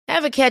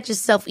Ever catch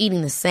yourself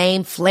eating the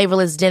same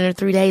flavorless dinner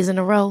 3 days in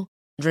a row?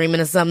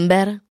 Dreaming of something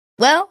better?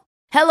 Well,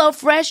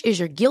 HelloFresh is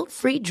your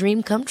guilt-free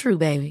dream come true,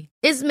 baby.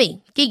 It's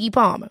me, Keke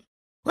Palmer.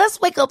 Let's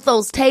wake up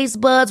those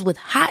taste buds with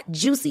hot,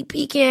 juicy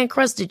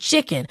pecan-crusted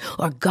chicken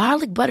or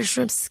garlic butter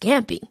shrimp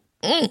scampi.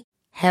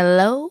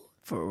 Hello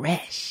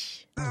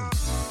Fresh.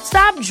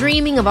 Stop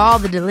dreaming of all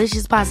the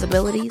delicious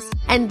possibilities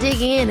and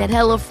dig in at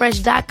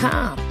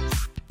HelloFresh.com.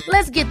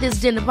 Let's get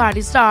this dinner party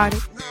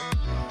started.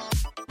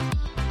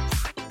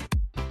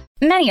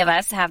 Many of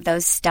us have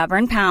those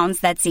stubborn pounds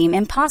that seem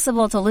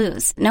impossible to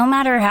lose, no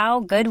matter how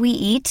good we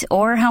eat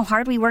or how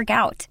hard we work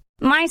out.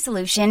 My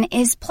solution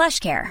is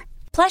PlushCare.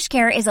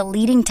 PlushCare is a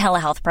leading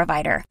telehealth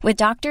provider with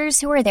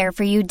doctors who are there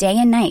for you day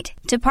and night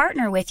to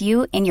partner with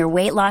you in your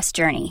weight loss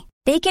journey.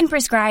 They can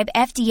prescribe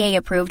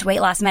FDA-approved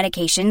weight loss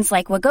medications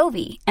like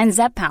Wegovy and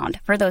Zepbound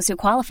for those who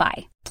qualify.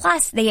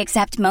 Plus, they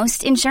accept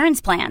most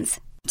insurance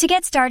plans. To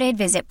get started,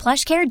 visit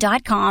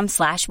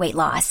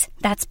plushcare.com/weightloss.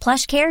 That's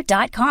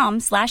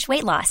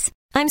plushcare.com/weightloss.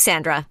 I'm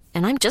Sandra,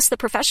 and I'm just the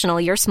professional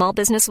your small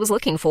business was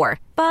looking for.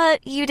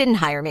 But you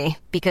didn't hire me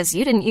because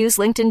you didn't use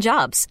LinkedIn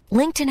Jobs.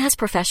 LinkedIn has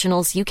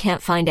professionals you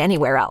can't find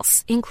anywhere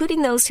else,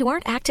 including those who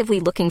aren't actively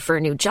looking for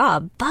a new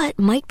job, but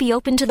might be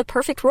open to the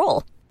perfect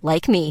role,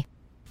 like me.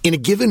 In a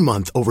given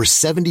month, over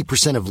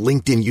 70% of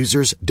LinkedIn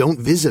users don't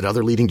visit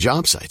other leading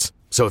job sites.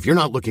 So if you're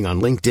not looking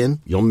on LinkedIn,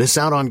 you'll miss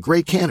out on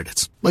great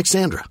candidates like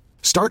Sandra.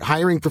 Start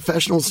hiring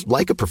professionals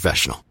like a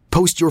professional.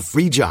 Post your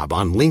free job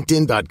on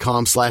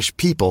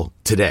linkedin.com/people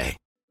today.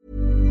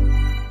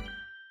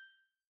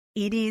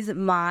 It is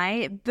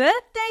my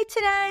birthday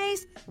today.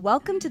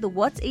 Welcome to the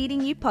What's Eating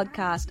You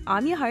podcast.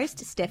 I'm your host,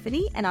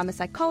 Stephanie, and I'm a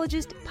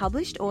psychologist,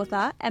 published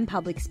author, and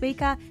public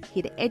speaker,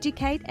 here to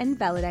educate and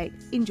validate.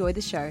 Enjoy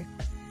the show.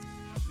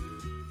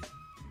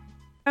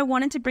 I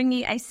wanted to bring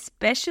you a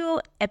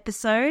special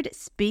episode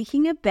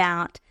speaking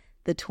about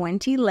the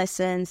 20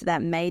 lessons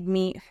that made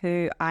me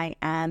who I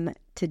am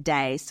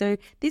today. So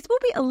this will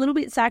be a little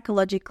bit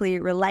psychologically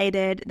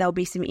related. There'll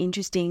be some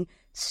interesting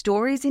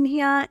stories in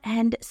here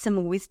and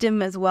some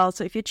wisdom as well.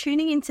 So if you're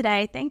tuning in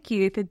today, thank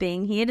you for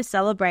being here to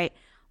celebrate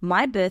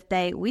my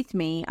birthday with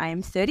me. I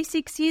am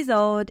 36 years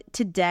old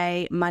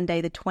today,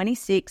 Monday, the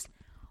 26th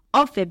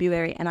of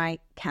February, and I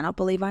cannot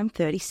believe I'm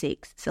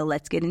 36. So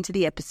let's get into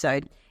the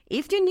episode.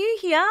 If you're new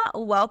here,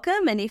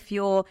 welcome. And if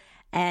you're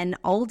an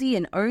oldie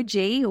and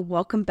OG,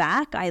 welcome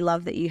back. I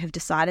love that you have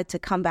decided to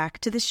come back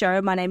to the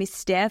show. My name is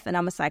Steph and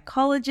I'm a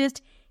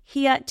psychologist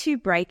here to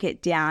break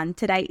it down.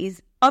 Today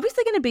is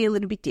obviously going to be a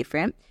little bit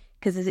different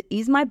because it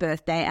is my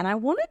birthday, and I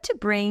wanted to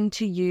bring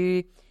to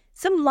you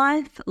some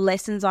life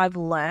lessons I've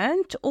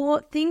learned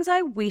or things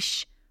I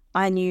wish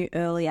I knew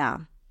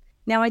earlier.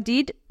 Now, I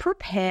did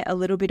prepare a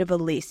little bit of a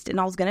list, and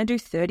I was going to do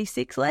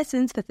 36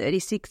 lessons for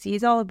 36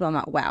 years old, but I'm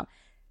like, wow,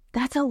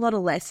 that's a lot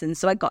of lessons.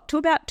 So I got to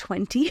about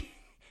 20.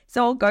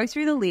 So I'll go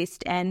through the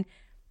list and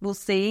we'll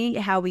see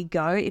how we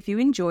go. If you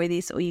enjoy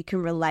this or you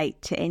can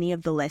relate to any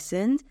of the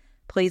lessons,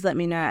 please let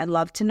me know. I'd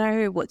love to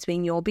know what's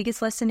been your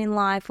biggest lesson in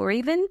life, or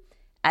even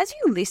as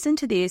you listen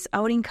to this, I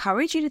would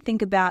encourage you to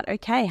think about,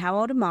 okay, how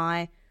old am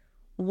I?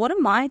 What are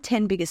my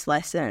 10 biggest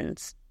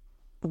lessons?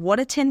 What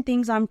are 10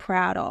 things I'm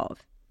proud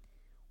of?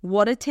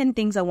 What are 10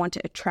 things I want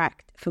to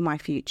attract for my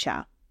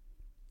future?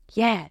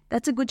 Yeah,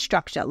 that's a good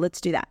structure.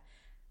 Let's do that.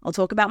 I'll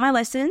talk about my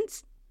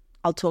lessons.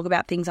 I'll talk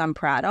about things I'm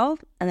proud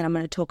of, and then I'm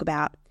going to talk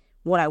about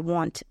what I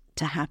want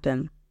to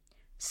happen.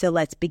 So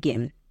let's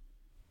begin.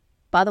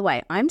 By the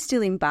way, I'm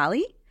still in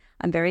Bali.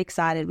 I'm very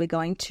excited. We're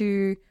going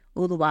to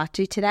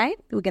Uluwatu today.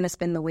 We're going to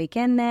spend the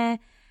weekend there,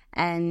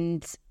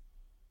 and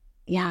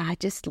yeah, I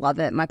just love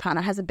it. My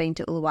partner hasn't been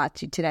to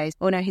Uluwatu today.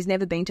 Oh no, he's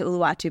never been to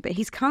Uluwatu, but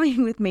he's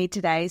coming with me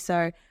today,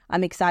 so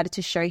I'm excited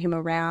to show him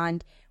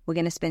around. We're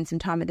going to spend some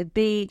time at the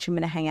beach. I'm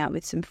going to hang out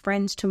with some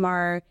friends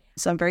tomorrow.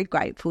 So I'm very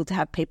grateful to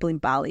have people in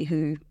Bali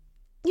who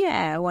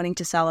wanting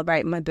to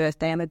celebrate my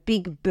birthday. I'm a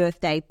big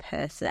birthday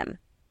person.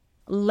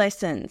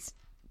 Lessons.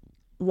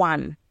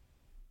 1,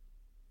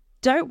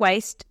 don't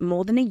waste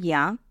more than a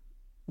year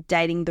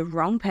dating the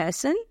wrong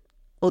person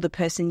or the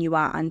person you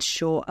are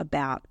unsure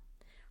about.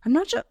 I'm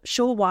not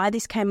sure why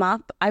this came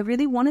up. I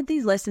really wanted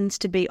these lessons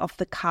to be off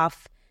the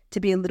cuff, to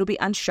be a little bit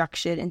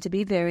unstructured, and to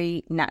be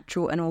very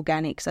natural and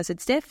organic. So I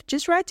said, Steph,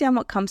 just write down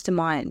what comes to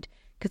mind.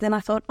 Because then I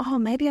thought,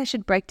 maybe I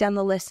should break down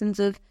the lessons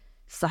of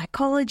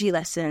psychology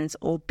lessons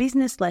or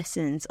business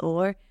lessons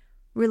or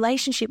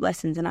relationship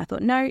lessons. And I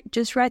thought, no,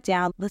 just write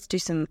down. Let's do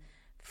some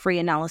free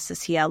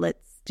analysis here.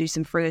 Let's do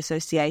some free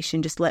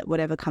association. Just let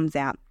whatever comes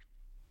out.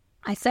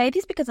 I say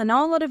this because I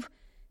know a lot of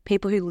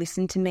people who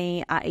listen to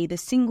me are either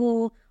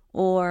single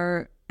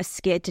or are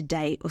scared to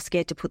date or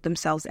scared to put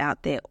themselves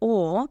out there,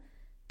 or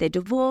they're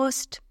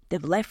divorced,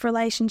 they've left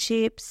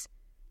relationships,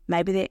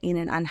 maybe they're in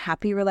an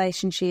unhappy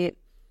relationship.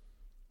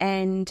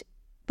 And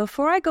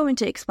before I go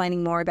into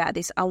explaining more about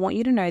this, I want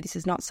you to know this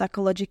is not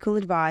psychological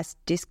advice.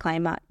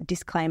 Disclaimer.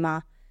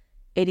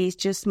 It is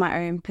just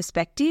my own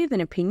perspective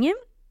and opinion,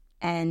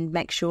 and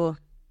make sure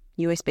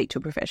you always speak to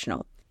a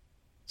professional.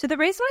 So the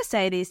reason I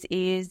say this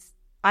is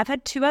I've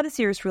had 2 other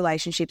serious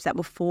relationships that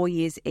were 4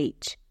 years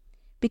each.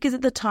 Because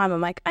at the time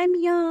I'm like, I'm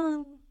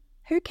young.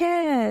 Who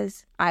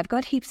cares? I've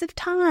got heaps of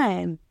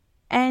time.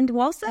 And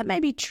whilst that may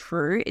be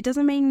true, it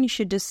doesn't mean you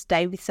should just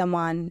stay with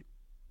someone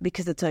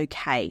because it's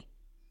okay.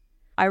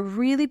 I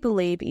really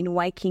believe in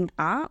waking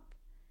up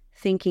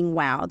thinking,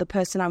 wow, the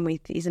person I'm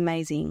with is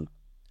amazing.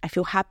 I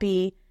feel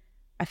happy.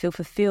 I feel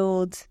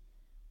fulfilled.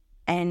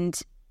 And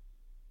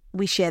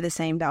we share the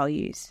same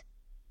values.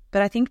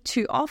 But I think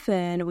too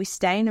often we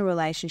stay in a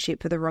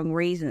relationship for the wrong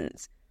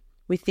reasons.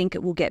 We think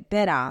it will get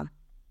better.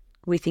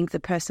 We think the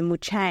person will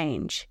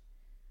change.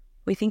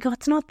 We think, oh,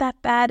 it's not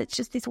that bad. It's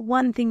just this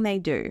one thing they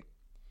do.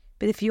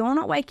 But if you're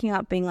not waking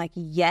up being like,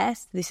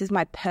 yes, this is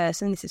my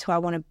person, this is who I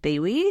want to be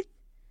with,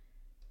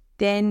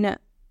 then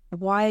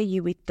why are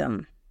you with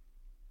them?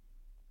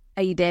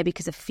 Are you there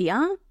because of fear?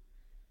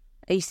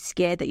 Are you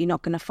scared that you're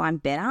not going to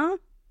find better?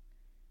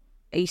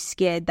 Are you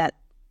scared that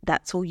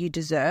that's all you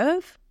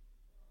deserve?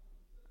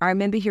 I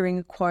remember hearing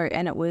a quote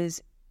and it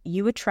was,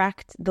 you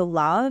attract the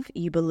love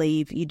you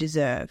believe you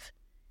deserve.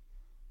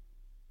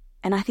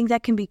 And I think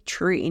that can be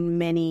true in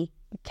many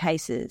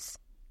cases.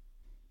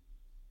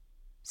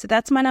 So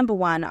that's my number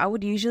one. I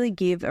would usually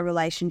give a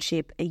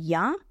relationship a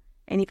year.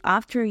 And if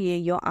after a year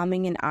you're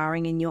umming and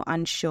ahhing and you're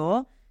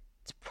unsure,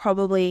 it's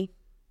probably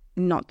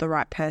not the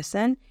right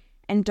person.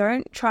 And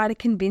don't try to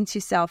convince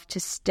yourself to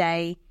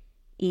stay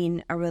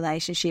in a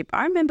relationship.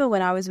 I remember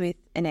when I was with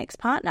an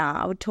ex-partner,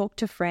 I would talk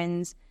to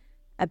friends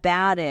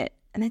about it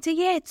and they'd say,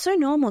 yeah, it's so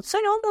normal. It's so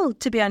normal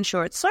to be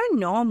unsure. It's so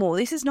normal.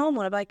 This is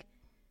normal. And I'm like,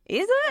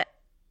 is it?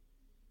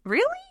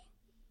 Really?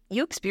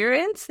 You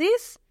experience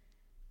this?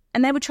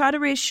 And they would try to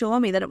reassure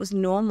me that it was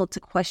normal to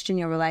question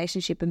your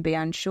relationship and be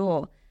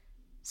unsure.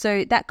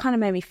 So that kind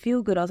of made me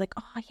feel good. I was like,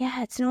 oh,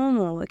 yeah, it's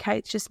normal. Okay,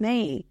 it's just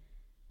me.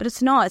 But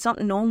it's not. It's not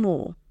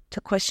normal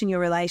to question your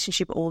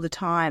relationship all the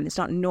time. It's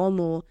not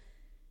normal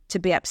to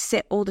be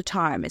upset all the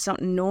time. It's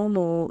not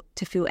normal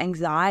to feel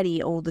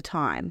anxiety all the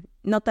time.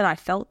 Not that I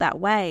felt that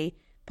way,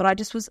 but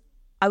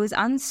I was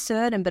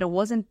uncertain, but it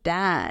wasn't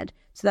bad.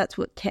 So that's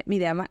what kept me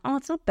there. I'm like, oh,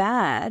 it's not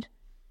bad.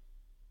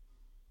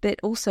 But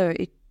also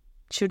it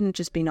shouldn't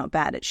just be not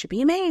bad. It should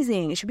be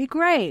amazing. It should be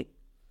great.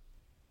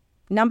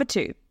 Number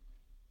 2,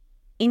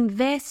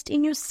 invest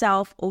in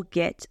yourself or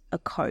get a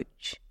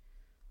coach,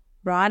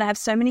 right? I have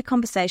so many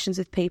conversations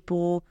with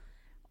people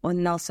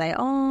and they'll say,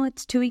 oh,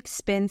 it's too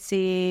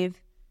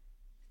expensive.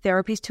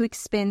 Therapy's too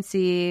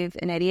expensive.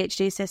 An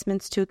ADHD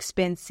assessment's too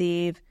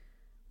expensive.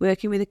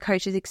 Working with a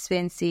coach is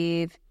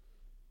expensive.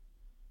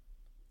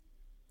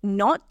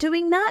 Not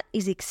doing that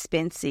is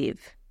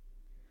expensive.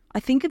 I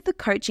think of the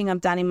coaching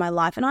I've done in my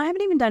life, and I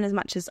haven't even done as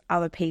much as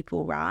other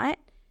people, right?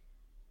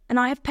 And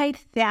I have paid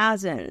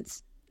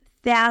thousands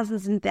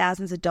and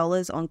thousands of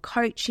dollars on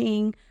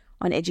coaching,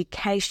 on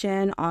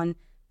education, on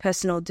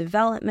personal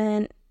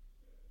development.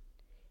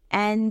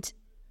 And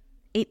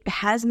it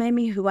has made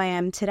me who I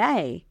am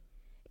today.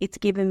 It's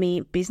given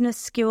me business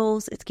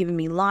skills. It's given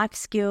me life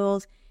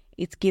skills.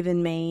 It's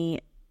given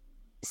me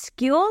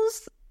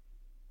skills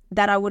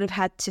that I would have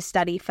had to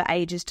study for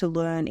ages to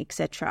learn,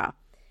 etc.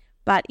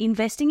 But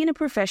investing in a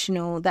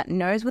professional that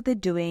knows what they're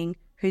doing,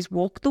 who's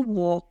walked the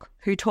walk,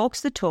 who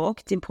talks the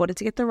talk, it's important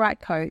to get the right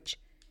coach,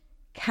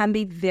 can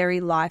be very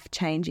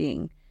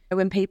life-changing.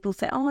 When people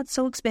say, oh, it's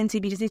so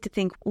expensive, you just need to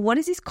think, what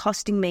is this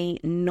costing me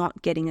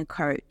not getting a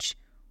coach?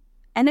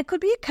 And it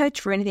could be a coach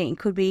for anything. It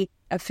could be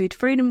a food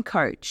freedom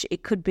coach.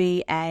 It could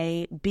be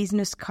a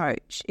business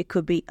coach. It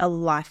could be a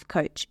life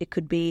coach. It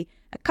could be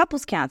a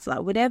couples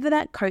counselor. Whatever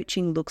that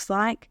coaching looks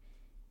like,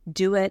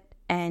 do it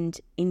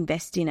and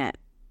invest in it.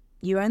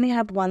 You only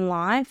have one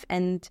life,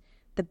 and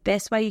the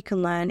best way you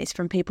can learn is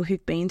from people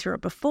who've been through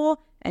it before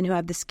and who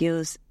have the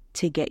skills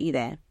to get you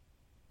there.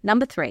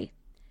 Number 3,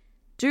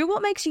 do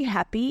what makes you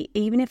happy,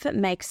 even if it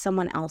makes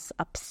someone else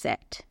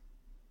upset.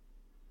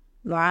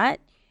 Right?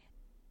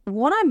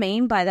 What I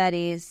mean by that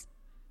is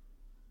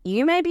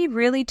you may be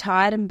really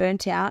tired and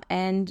burnt out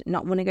and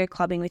not want to go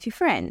clubbing with your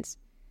friends.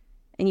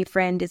 And your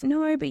friend is,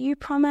 no, but you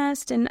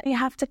promised and you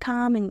have to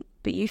come,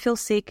 but you feel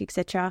sick,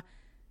 etc.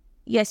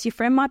 Yes, your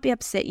friend might be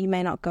upset you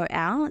may not go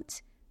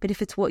out, but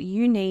if it's what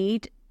you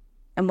need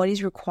and what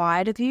is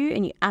required of you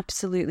and you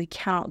absolutely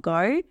cannot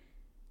go,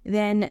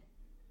 then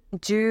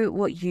do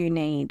what you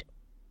need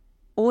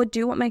or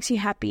do what makes you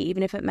happy,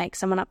 even if it makes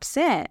someone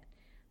upset.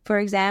 For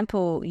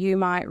example, you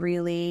might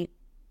really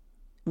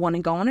want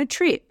to go on a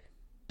trip,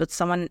 but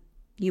someone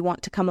you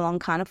want to come along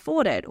can't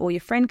afford it or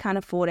your friend can't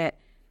afford it.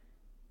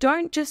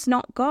 Don't just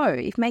not go.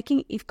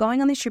 If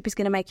going on this trip is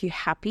going to make you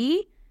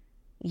happy,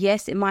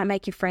 yes, it might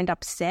make your friend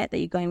upset that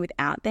you're going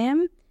without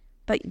them,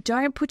 but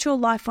don't put your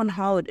life on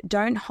hold.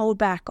 Don't hold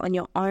back on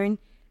your own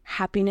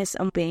happiness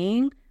and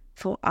being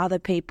for other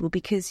people,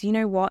 because you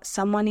know what?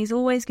 Someone is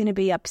always going to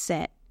be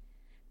upset,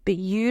 but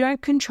you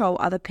don't control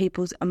other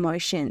people's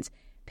emotions.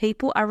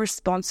 People are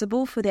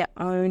responsible for their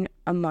own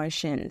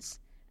emotions.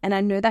 And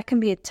I know that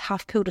can be a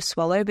tough pill to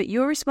swallow, but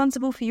you're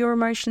responsible for your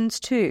emotions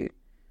too.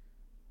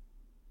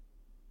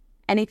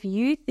 And if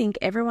you think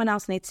everyone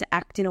else needs to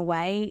act in a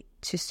way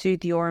to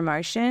soothe your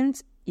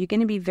emotions, you're going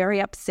to be very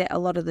upset a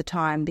lot of the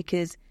time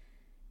because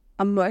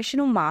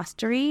Emotional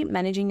mastery,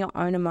 managing your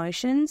own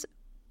emotions,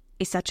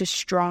 is such a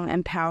strong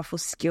and powerful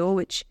skill,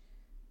 which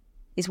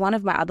is one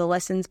of my other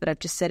lessons, but I've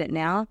just said it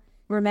now.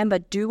 Remember,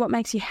 do what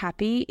makes you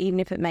happy, even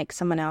if it makes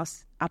someone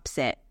else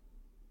upset.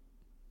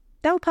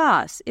 They'll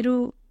pass.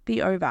 It'll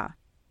be over.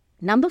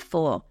 Number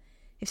 4,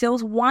 if there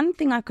was one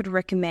thing I could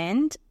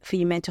recommend for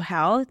your mental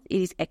health,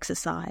 it is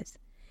exercise.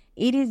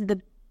 It is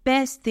the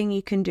best thing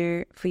you can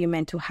do for your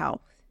mental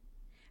health.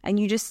 And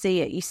you just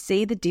see it. You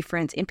see the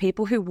difference in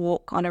people who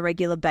walk on a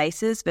regular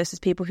basis versus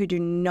people who do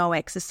no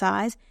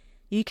exercise.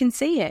 You can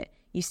see it.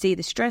 You see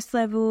the stress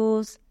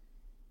levels.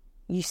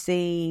 You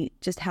see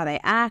just how they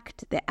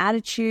act, their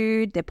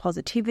attitude, their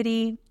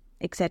positivity,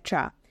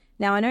 etc.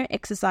 Now, I know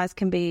exercise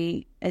can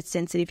be a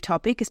sensitive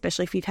topic,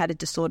 especially if you've had a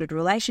disordered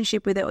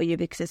relationship with it or you've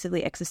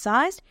excessively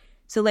exercised.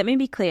 So let me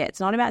be clear.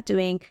 It's not about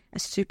doing a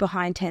super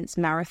high intense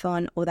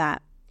marathon or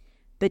that,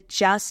 but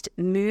just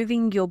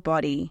moving your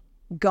body,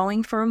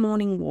 going for a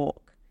morning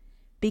walk,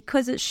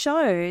 because it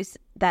shows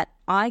that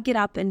I get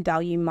up and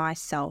value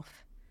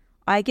myself.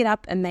 I get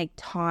up and make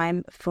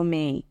time for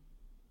me.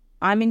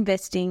 I'm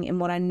investing in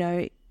what I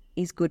know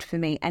is good for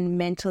me, and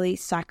mentally,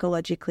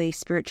 psychologically,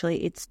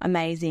 spiritually, it's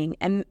amazing.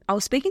 And I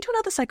was speaking to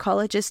another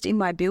psychologist in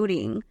my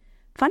building.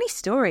 Funny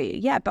story.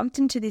 Yeah, I bumped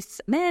into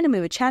this man and we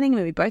were chatting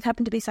and we both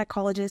happened to be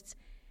psychologists,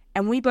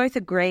 and we both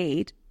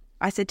agreed.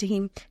 I said to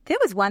him, if there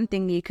was one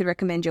thing you could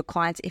recommend your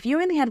clients, if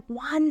you only had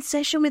one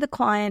session with a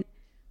client,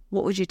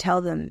 what would you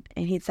tell them?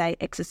 And he'd say,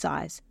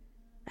 exercise.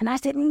 And I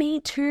said, me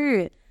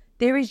too.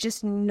 There is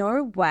just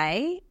no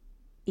way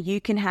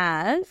you can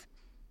have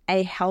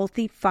a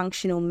healthy,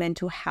 functional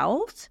mental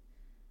health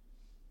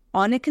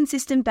on a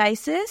consistent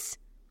basis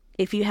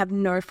if you have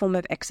no form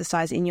of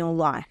exercise in your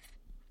life.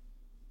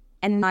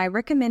 And I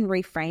recommend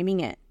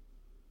reframing it.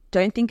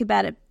 Don't think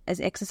about it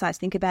as exercise.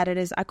 Think about it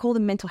as, I call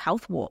them mental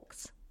health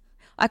walks.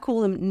 I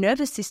call them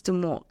nervous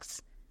system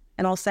walks.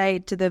 And I'll say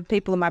to the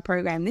people in my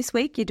program, this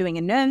week you're doing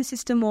a nervous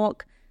system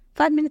walk,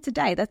 5 minutes a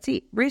day. That's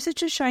it.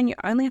 Research has shown you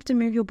only have to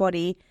move your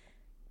body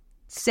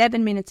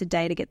 7 minutes a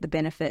day to get the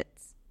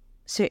benefits.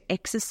 So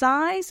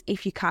exercise,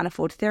 if you can't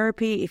afford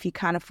therapy, if you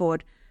can't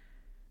afford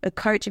a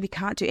coach, if you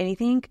can't do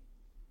anything,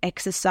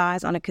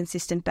 exercise on a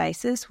consistent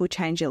basis will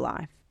change your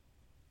life.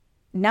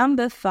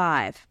 Number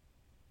 5,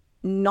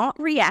 not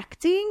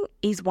reacting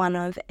is one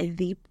of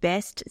the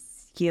best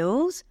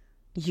skills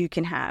you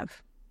can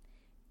have.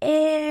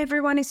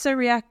 Everyone is so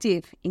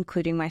reactive,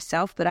 including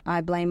myself, but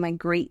I blame my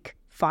Greek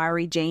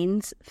fiery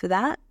genes for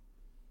that.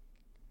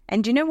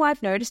 And do you know why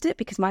I've noticed it?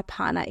 Because my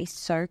partner is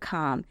so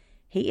calm.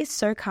 He is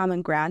so calm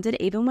and grounded.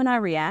 Even when I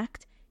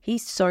react,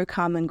 he's so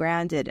calm and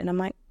grounded. And I'm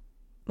like,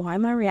 why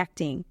am I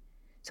reacting?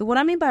 So what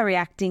I mean by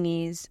reacting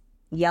is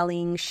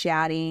yelling,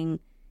 shouting,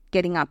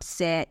 getting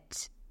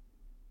upset,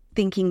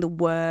 thinking the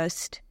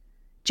worst,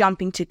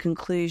 jumping to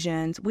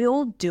conclusions. We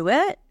all do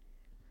it,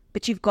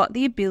 but you've got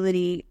the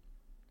ability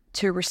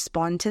to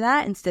respond to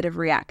that instead of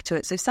react to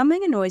it. So if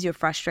something annoys you or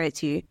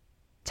frustrates you,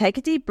 take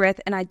a deep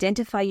breath and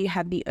identify you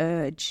have the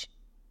urge.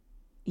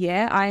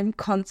 Yeah, I'm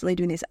constantly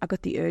doing this. I've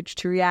got the urge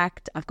to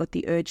react. I've got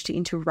the urge to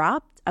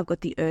interrupt. I've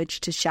got the urge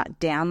to shut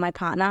down my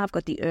partner. I've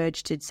got the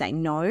urge to say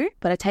no.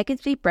 But I take a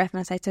deep breath and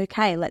I say, it's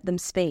okay, let them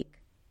speak.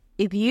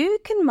 If you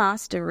can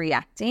master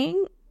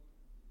reacting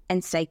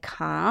and stay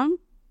calm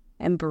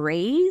and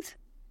breathe,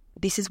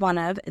 this is one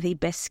of the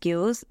best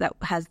skills that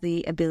has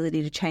the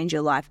ability to change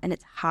your life. And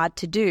it's hard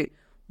to do.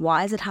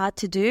 Why is it hard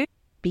to do?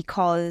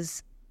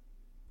 Because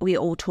we're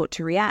all taught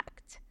to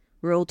react.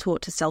 We're all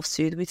taught to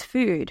self-soothe with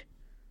food.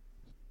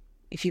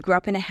 If you grew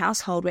up in a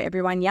household where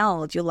everyone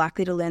yelled, you're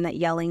likely to learn that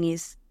yelling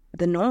is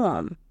the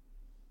norm.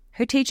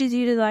 Who teaches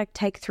you to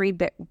take 3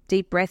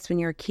 deep breaths when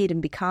you're a kid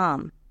and be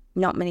calm?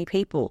 Not many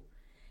people.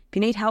 If you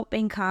need help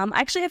being calm,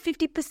 I actually have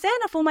 50%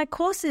 off all my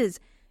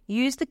courses.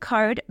 Use the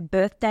code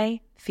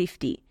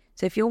BIRTHDAY50.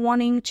 So if you're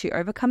wanting to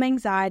overcome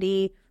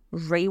anxiety,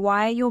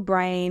 rewire your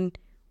brain,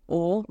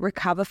 or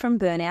recover from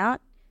burnout,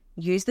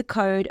 use the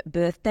code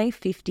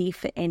BIRTHDAY50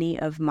 for any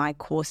of my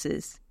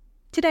courses.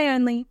 Today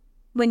only,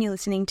 when you're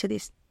listening to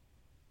this.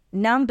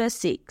 Number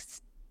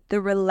 6,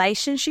 the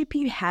relationship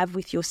you have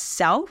with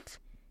yourself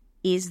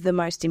is the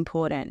most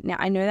important. Now,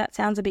 I know that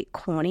sounds a bit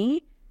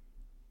corny,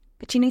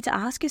 but you need to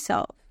ask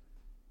yourself,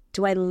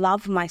 do I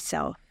love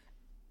myself?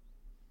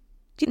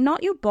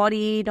 Not your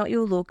body, not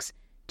your looks.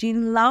 Do you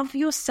love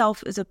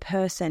yourself as a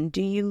person?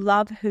 Do you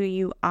love who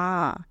you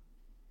are?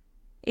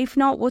 If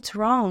not, what's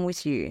wrong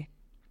with you?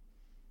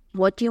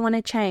 What do you want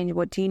to change?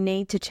 What do you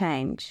need to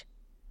change?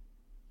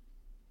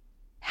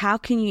 How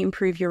can you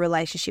improve your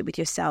relationship with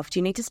yourself? Do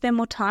you need to spend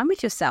more time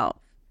with yourself?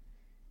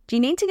 Do you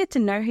need to get to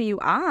know who you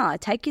are?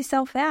 Take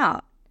yourself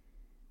out.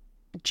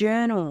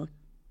 Journal.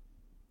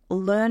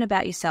 Learn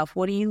about yourself.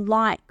 What do you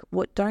like?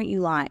 What don't you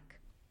like?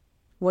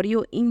 What are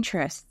your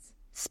interests?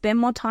 Spend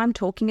more time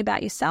talking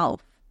about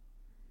yourself.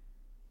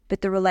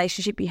 But the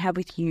relationship you have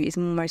with you is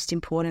most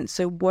important.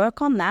 So work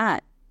on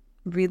that.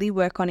 Really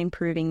work on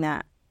improving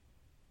that.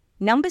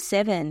 Number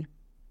 7,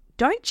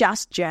 don't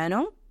just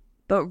journal,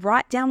 but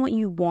write down what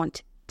you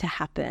want to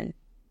happen.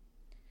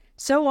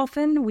 So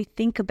often we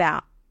think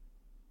about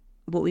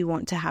what we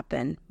want to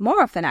happen.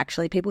 More often,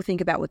 actually, people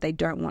think about what they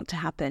don't want to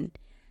happen.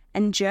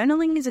 And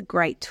journaling is a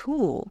great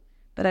tool,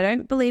 but I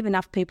don't believe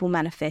enough people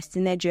manifest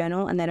in their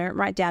journal and they don't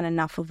write down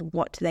enough of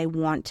what they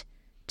want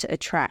to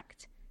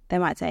attract. They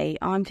might say,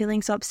 oh, I'm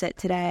feeling so upset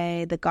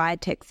today. The guy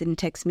didn't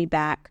text me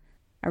back.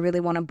 I really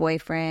want a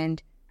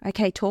boyfriend.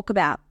 Okay, talk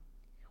about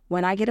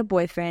when I get a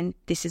boyfriend,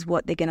 this is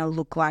what they're going to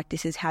look like.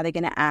 This is how they're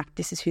going to act.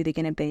 This is who they're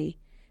going to be.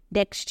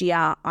 Next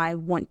year, I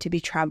want to be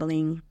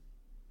traveling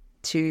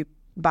to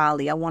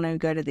Bali. I want to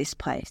go to this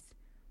place.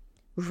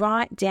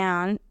 Write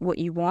down what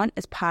you want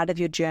as part of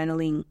your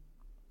journaling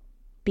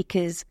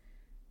because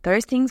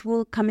those things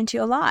will come into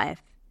your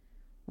life.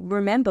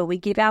 Remember, we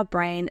give our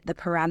brain the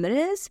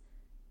parameters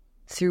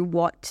through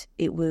what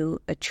it will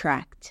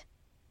attract.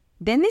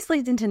 Then this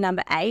leads into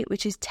number 8,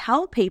 which is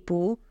tell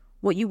people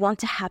what you want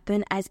to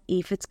happen as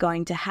if it's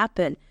going to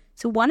happen.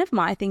 So one of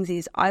my things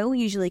is I will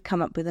usually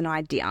come up with an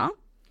idea.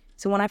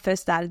 So when I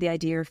first started the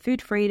idea of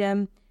food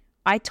freedom,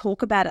 I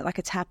talk about it like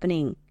it's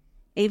happening,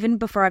 even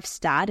before I've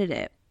started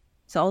it.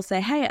 So I'll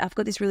say, hey, I've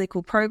got this really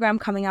cool program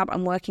coming up.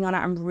 I'm working on it.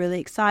 I'm really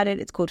excited.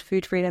 It's called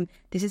Food Freedom.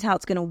 This is how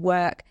it's going to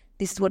work.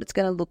 This is what it's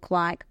going to look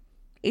like.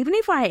 Even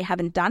if I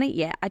haven't done it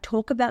yet, I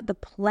talk about the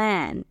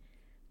plan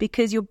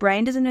because your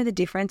brain doesn't know the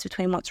difference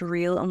between what's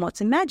real and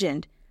what's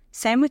imagined.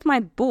 Same with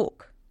my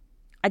book.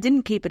 I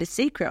didn't keep it a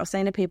secret. I was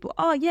saying to people,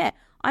 oh yeah,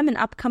 I'm an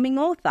upcoming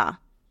author.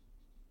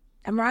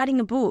 I'm writing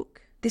a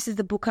book. This is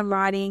the book I'm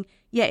writing.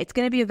 Yeah, it's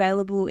going to be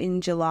available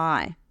in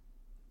July.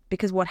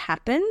 Because what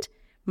happened?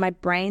 My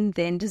brain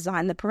then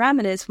designed the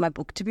parameters for my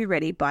book to be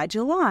ready by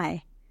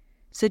July.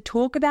 So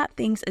talk about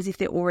things as if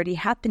they're already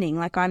happening.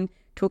 Like I'm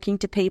talking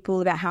to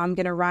people about how I'm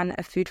going to run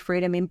a Food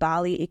Freedom in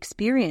Bali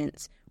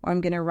experience, or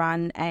I'm going to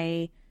run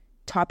a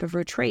type of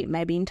retreat,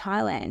 maybe in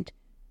Thailand.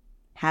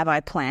 Have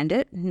I planned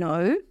it?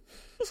 No.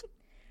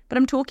 But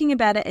I'm talking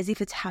about it as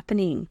if it's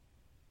happening.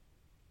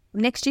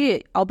 Next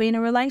year, I'll be in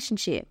a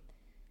relationship.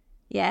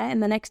 Yeah, in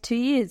the next 2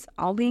 years,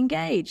 I'll be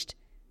engaged.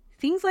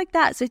 Things like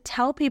that. So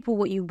tell people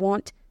what you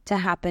want to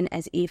happen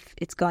as if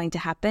it's going to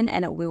happen,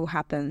 and it will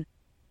happen.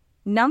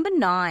 Number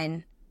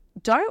 9,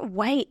 don't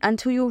wait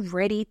until you're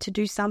ready to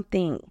do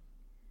something.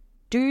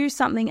 Do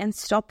something and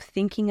stop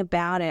thinking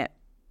about it.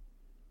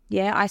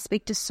 Yeah, I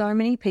speak to so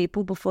many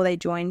people before they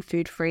join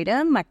Food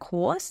Freedom, my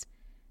course,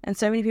 and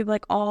so many people are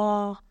like,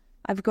 oh,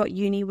 I've got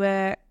uni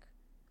work,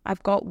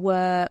 I've got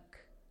work,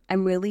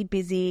 I'm really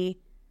busy.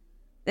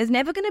 There's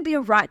never going to be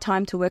a right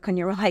time to work on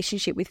your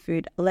relationship with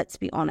food, let's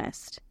be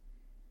honest.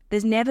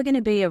 There's never going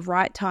to be a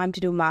right time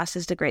to do a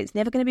master's degree. It's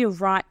never going to be a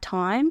right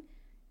time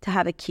to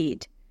have a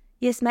kid.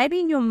 Yes, maybe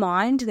in your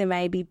mind there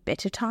may be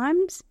better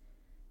times,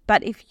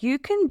 but if you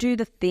can do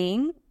the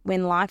thing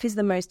when life is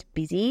the most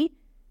busy,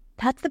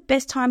 that's the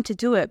best time to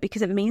do it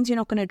because it means you're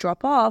not going to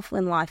drop off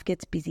when life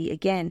gets busy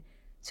again.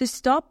 So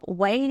stop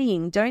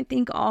waiting. Don't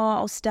think, oh,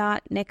 I'll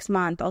start next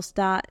month. I'll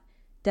start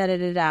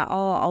da-da-da-da.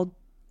 Oh, I'll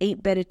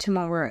eat better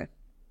tomorrow.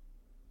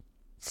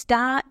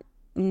 Start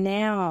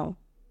now.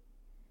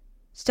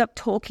 Stop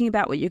talking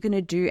about what you're going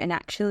to do and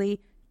actually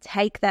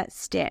take that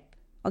step.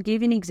 I'll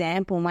give you an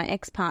example. My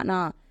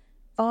ex-partner,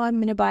 I'm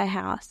going to buy a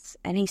house.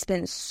 And he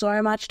spent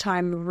so much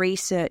time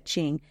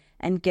researching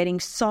and getting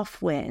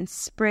software and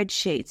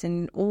spreadsheets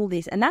and all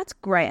this. And that's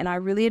great. And I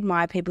really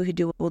admire people who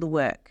do all the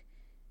work.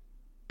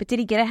 But did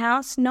he get a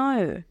house?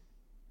 No.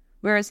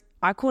 Whereas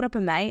I called up a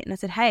mate and I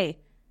said, hey,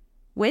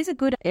 where's a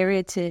good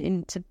area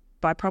to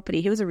buy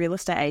property? He was a real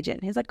estate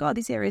agent. He's like, oh,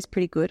 this area is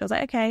pretty good. I was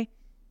like, okay.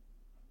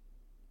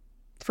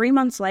 3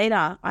 months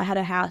later, I had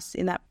a house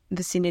in that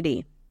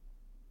vicinity.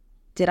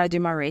 Did I do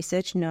my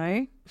research?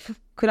 No.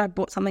 Could I have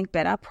bought something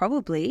better?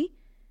 Probably.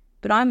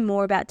 But I'm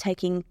more about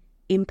taking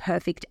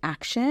imperfect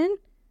action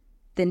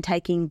than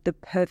taking the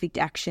perfect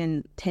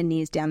action 10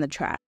 years down the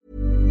track.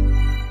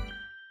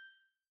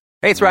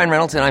 Hey, it's Ryan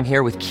Reynolds, and I'm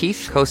here with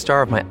Keith,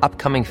 co-star of my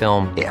upcoming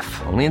film,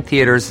 If, only in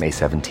theaters May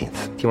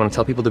 17th. Do you want to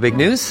tell people the big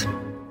news?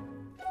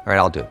 All right,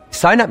 I'll do it.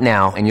 Sign up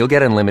now and you'll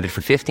get unlimited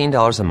for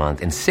 $15 a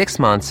month and 6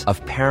 months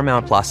of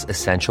Paramount Plus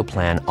Essential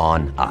Plan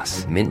on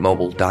us.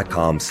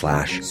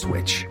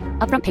 MintMobile.com/switch.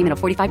 Upfront payment of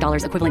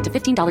 $45 equivalent to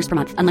 $15 per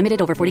month.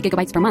 Unlimited over 40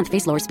 gigabytes per month.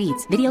 Face lower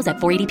speeds. Videos at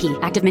 480p.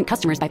 Active Mint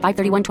customers by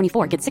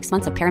 531.24 get 6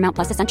 months of Paramount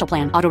Plus Essential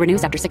Plan. Auto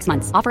renews after 6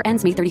 months. Offer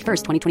ends May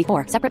 31st,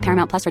 2024. Separate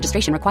Paramount Plus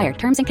registration required.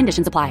 Terms and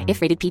conditions apply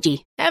if rated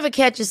PG. Ever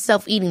catch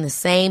yourself eating the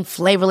same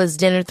flavorless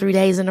dinner 3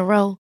 days in a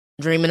row?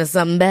 Dreaming of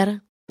something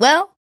better?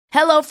 Well,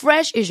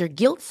 HelloFresh is your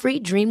guilt-free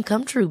dream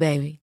come true,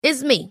 baby.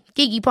 It's me,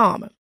 Keke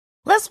Palmer.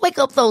 Let's wake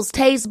up those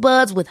taste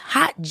buds with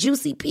hot,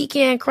 juicy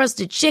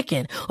pecan-crusted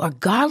chicken or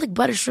garlic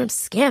butter shrimp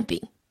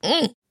scampi.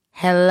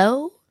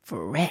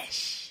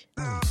 HelloFresh.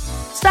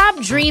 Stop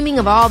dreaming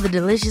of all the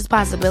delicious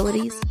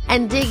possibilities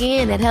and dig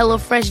in at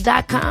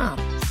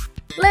HelloFresh.com.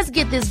 Let's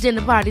get this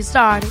dinner party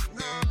started.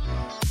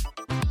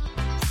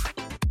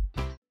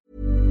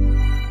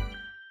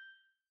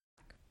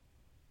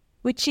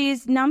 Which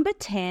is number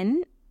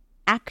 10,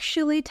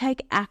 actually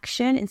take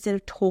action instead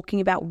of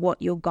talking about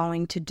what you're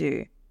going to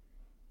do.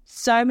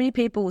 So many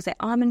people will say,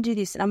 oh, I'm going to do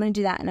this and I'm going to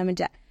do that and I'm going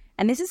to do that.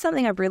 And this is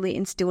something I've really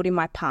instilled in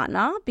my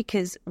partner,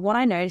 because what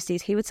I noticed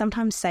is he would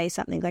sometimes say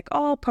something like,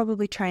 oh, I'll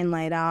probably train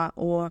later,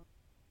 or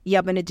yeah,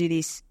 I'm going to do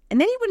this. And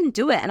then he wouldn't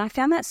do it. And I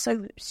found that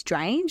so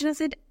strange. And I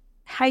said,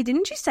 hey,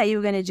 didn't you say you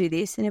were going to do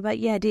this? And he'd be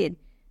like, yeah, I did.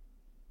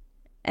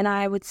 And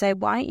I would say,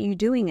 why aren't you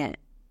doing it?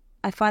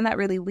 I find that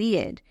really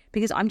weird,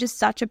 because I'm just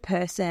such a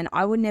person.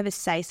 I would never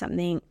say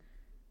something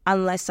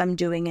unless I'm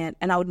doing it.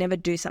 And I would never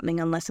do something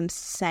unless I'm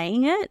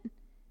saying it,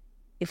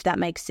 if that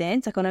makes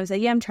sense. Like when I would say,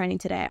 yeah, I'm training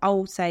today,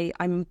 I'll say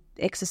I'm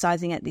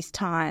exercising at this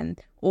time,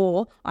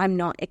 or I'm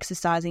not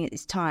exercising at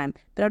this time.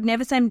 But I'd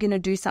never say I'm going to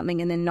do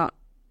something and then not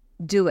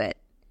do it,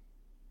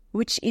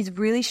 which is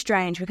really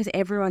strange because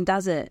everyone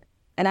does it.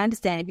 And I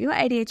understand if you've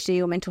got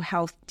ADHD or mental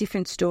health,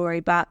 different story,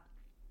 but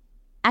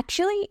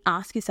actually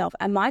ask yourself,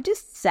 am I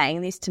just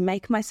saying this to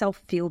make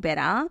myself feel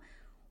better,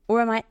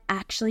 or am I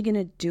actually going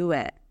to do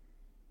it?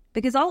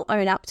 Because I'll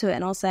own up to it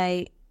and I'll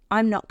say,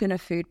 I'm not going to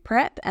food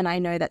prep, and I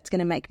know that's going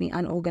to make me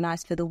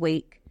unorganized for the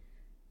week,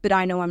 but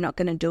I know I'm not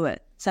going to do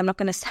it. So I'm not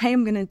going to say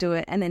I'm going to do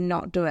it and then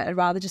not do it. I'd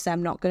rather just say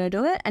I'm not going to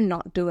do it and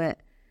not do it.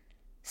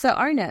 So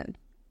own it.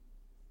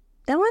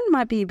 That one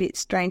might be a bit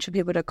strange for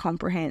people to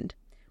comprehend.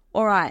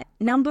 All right,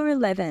 number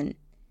 11.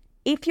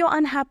 If you're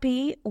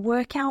unhappy,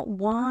 work out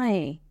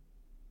why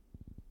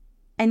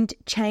and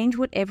change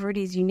whatever it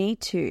is you need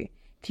to.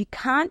 If you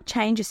can't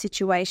change a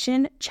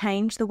situation,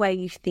 change the way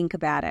you think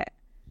about it,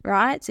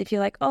 right? So if you're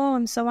like, oh,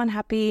 I'm so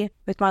unhappy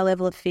with my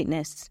level of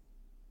fitness,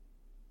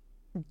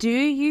 do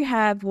you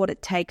have what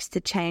it takes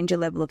to change a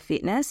level of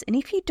fitness? And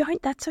if you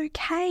don't, that's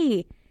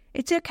okay.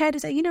 It's okay to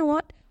say, you know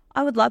what,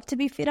 I would love to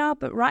be fitter,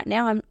 but right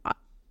now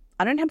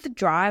I don't have the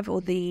drive or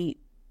the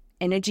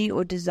energy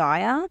or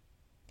desire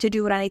to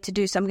do what I need to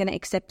do, so I'm going to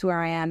accept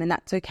where I am, and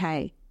that's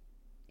okay.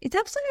 It's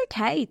absolutely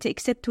okay to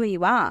accept where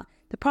you are.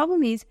 The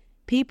problem is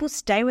people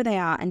stay where they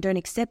are and don't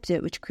accept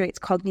it, which creates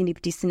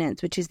cognitive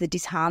dissonance, which is the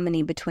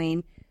disharmony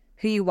between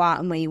who you are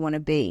and where you want to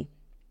be.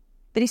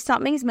 But if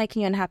something is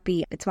making you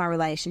unhappy, it's my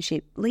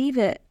relationship, leave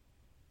it.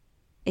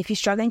 If you're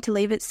struggling to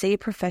leave it, see a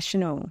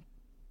professional.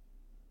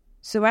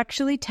 So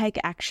actually take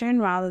action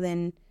rather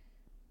than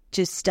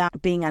just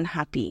start being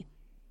unhappy.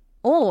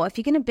 Or if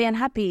you're going to be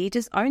unhappy,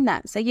 just own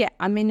that. Say, yeah,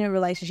 I'm in a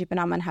relationship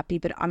and I'm unhappy,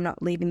 but I'm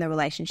not leaving the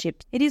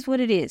relationship. It is what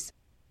it is.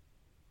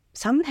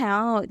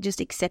 Somehow just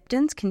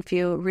acceptance can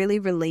feel really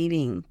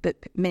relieving, but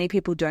many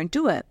people don't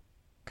do it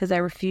because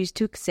they refuse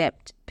to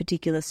accept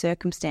particular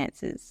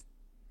circumstances.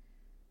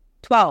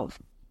 12.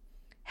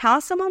 How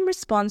someone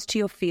responds to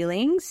your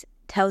feelings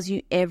tells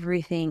you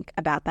everything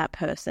about that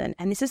person.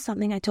 And this is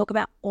something I talk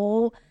about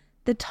all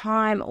the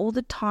time,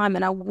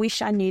 and I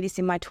wish I knew this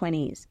in my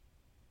 20s.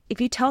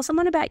 If you tell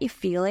someone about your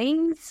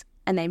feelings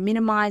and they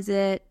minimize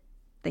it,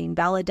 they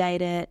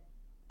invalidate it,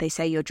 they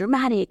say you're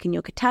dramatic and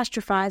you're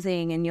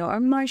catastrophizing and you're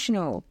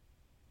emotional,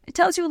 it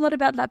tells you a lot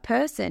about that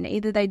person.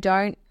 Either they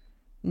don't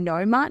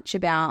know much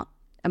about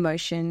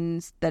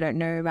emotions, they don't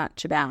know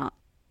much about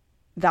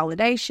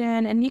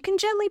validation, and you can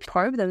gently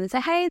probe them and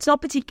say, hey, it's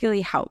not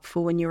particularly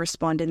helpful when you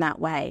respond in that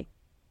way.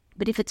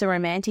 But if it's a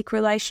romantic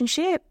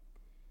relationship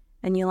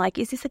and you're like,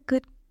 is this a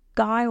good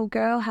guy or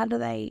girl? How do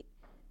they...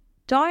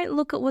 Don't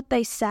look at what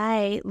they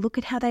say, look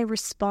at how they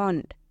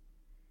respond.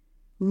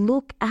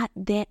 Look at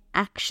their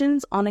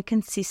actions on a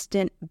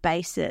consistent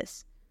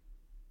basis.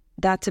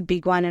 That's a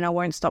big one, and I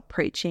won't stop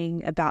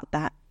preaching about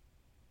that.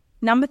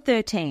 Number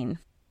 13,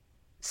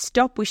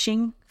 stop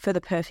wishing for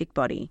the perfect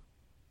body.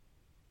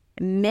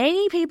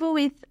 Many people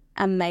with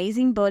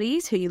amazing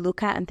bodies who you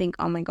look at and think,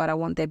 oh my God, I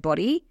want their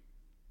body,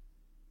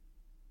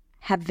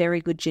 have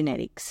very good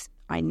genetics.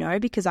 I know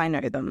because I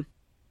know them.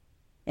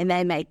 And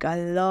they make a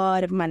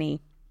lot of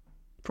money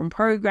from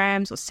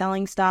programs or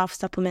selling stuff,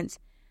 supplements.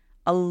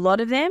 A lot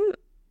of them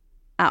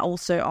are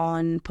also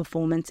on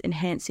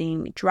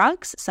performance-enhancing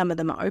drugs. Some of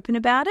them are open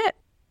about it.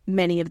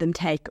 Many of them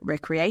take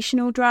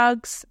recreational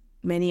drugs.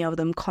 Many of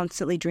them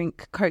constantly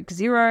drink Coke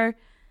Zero.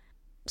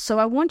 So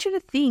I want you to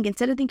think,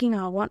 instead of thinking,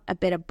 oh, I want a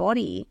better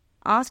body,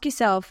 ask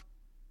yourself,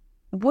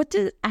 what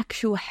does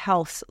actual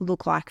health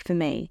look like for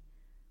me?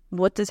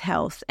 What does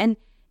health? And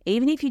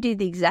even if you did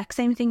the exact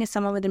same thing as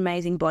someone with an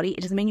amazing body, it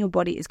doesn't mean your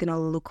body is going to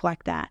look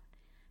like that.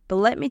 But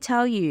let me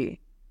tell you,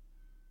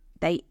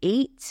 they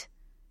eat,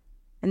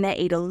 and they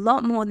eat a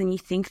lot more than you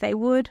think they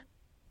would,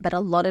 but a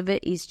lot of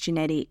it is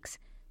genetics.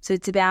 So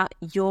it's about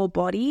your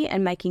body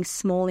and making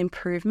small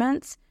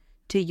improvements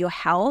to your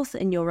health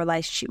and your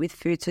relationship with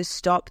food. So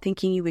stop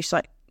thinking you wish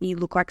like you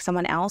look like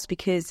someone else,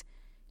 because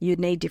you'd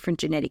need different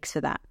genetics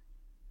for that.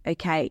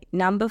 Okay,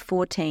 number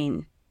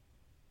 14.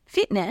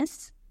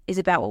 Fitness is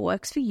about what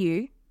works for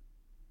you,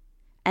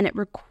 and it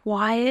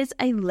requires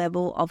a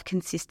level of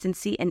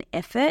consistency and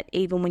effort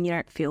even when you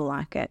don't feel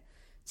like it.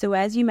 So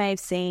as you may have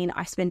seen,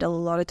 I spend a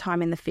lot of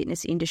time in the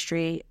fitness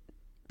industry.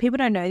 People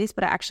don't know this,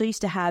 but I actually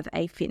used to have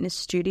a fitness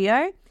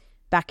studio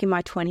back in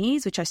my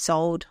 20s, which I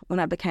sold when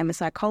I became a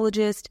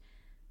psychologist.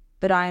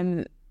 But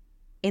I'm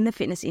in the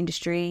fitness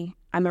industry.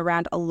 I'm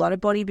around a lot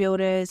of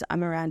bodybuilders.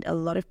 I'm around a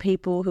lot of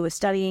people who are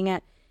studying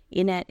it,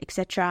 in it,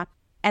 etc.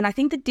 And I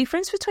think the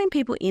difference between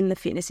people in the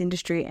fitness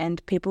industry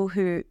and people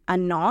who are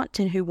not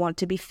and who want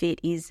to be fit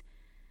is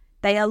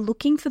they are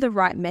looking for the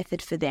right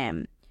method for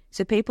them.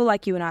 So people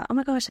like you and I, oh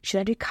my gosh,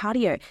 should I do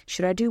cardio?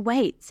 Should I do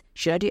weights?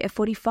 Should I do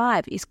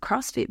F45? Is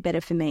CrossFit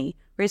better for me?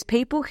 Whereas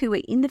people who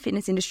are in the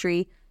fitness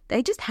industry,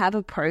 they just have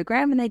a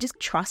program and they just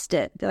trust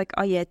it. They're like,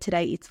 oh yeah,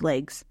 today it's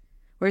legs.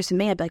 Whereas for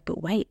me, I'd be like,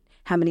 but wait,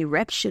 how many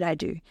reps should I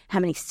do? How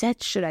many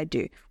sets should I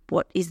do?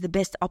 What is the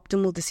best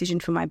optimal decision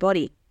for my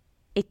body?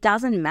 It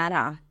doesn't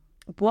matter.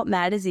 What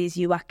matters is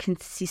you are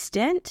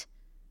consistent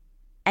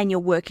and you're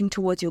working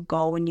towards your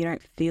goal when you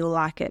don't feel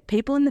like it.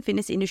 People in the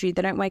fitness industry,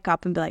 they don't wake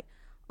up and be like,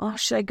 oh,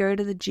 should I go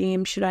to the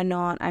gym? Should I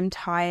not? I'm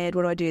tired.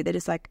 What do I do? They're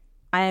just like,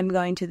 I am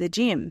going to the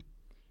gym.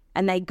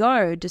 And they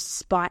go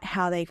despite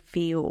how they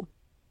feel.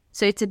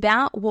 So it's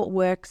about what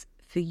works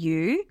for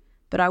you.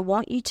 But I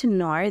want you to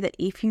know that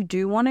if you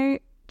do want to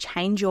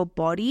change your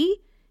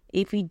body,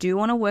 if you do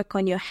want to work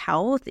on your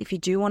health, if you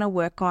do want to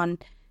work on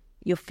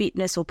your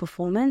fitness or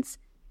performance,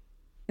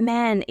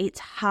 man, it's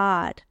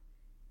hard.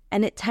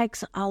 And it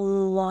takes a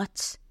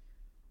lot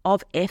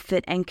of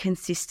effort and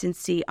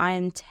consistency, I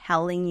am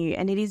telling you.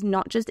 And it is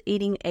not just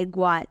eating egg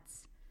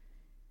whites.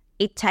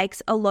 It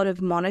takes a lot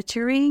of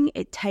monitoring.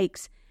 It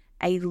takes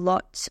a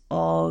lot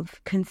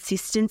of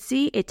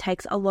consistency. It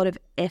takes a lot of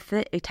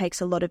effort. It takes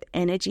a lot of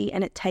energy,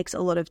 and it takes a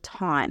lot of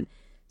time.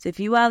 So if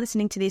you are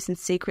listening to this and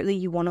secretly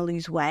you want to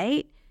lose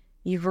weight,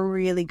 you've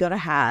really got to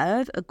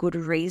have a good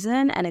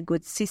reason and a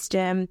good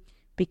system,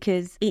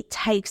 because it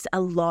takes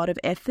a lot of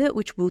effort,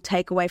 which will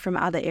take away from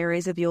other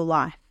areas of your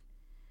life.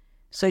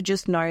 So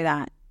just know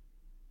that.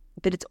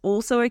 But it's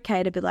also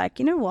okay to be like,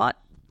 you know what?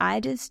 I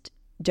just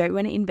don't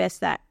want to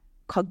invest that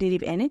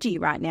cognitive energy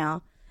right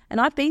now. And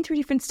I've been through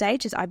different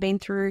stages. I've been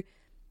through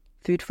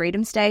food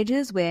freedom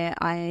stages where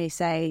I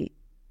say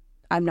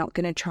I'm not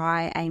going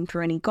to aim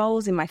for any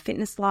goals in my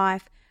fitness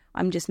life.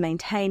 I'm just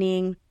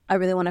maintaining. I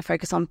really want to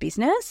focus on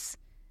business.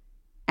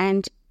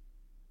 And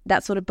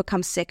that sort of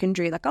becomes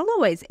secondary. Like I'll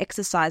always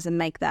exercise and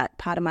make that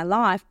part of my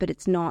life, but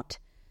it's not,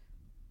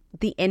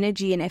 the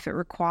energy and effort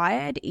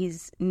required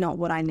is not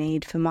what I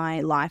need for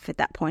my life at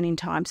that point in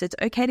time. So it's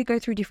okay to go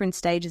through different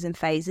stages and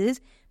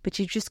phases, but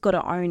you've just got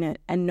to own it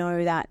and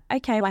know that,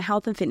 okay, my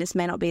health and fitness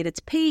may not be at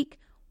its peak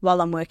while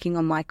I'm working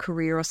on my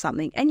career or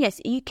something. And yes,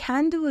 you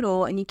can do it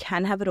all and you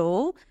can have it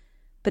all,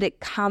 but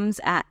it comes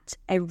at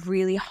a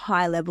really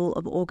high level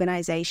of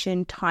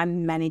organization,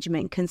 time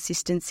management,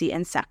 consistency,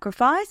 and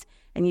sacrifice.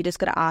 And you just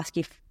got to ask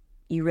if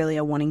you really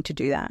are wanting to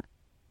do that.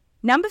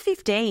 Number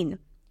 15,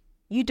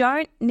 you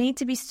don't need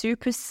to be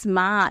super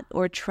smart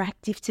or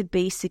attractive to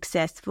be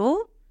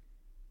successful.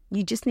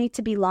 You just need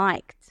to be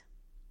liked.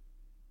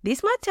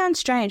 This might sound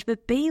strange,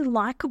 but be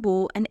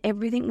likable and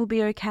everything will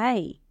be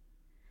okay.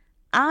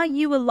 Are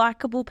you a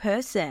likable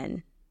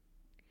person?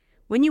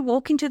 When you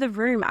walk into the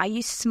room, are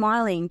you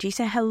smiling? Do you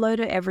say hello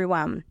to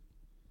everyone?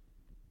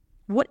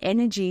 What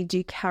energy do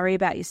you carry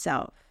about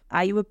yourself?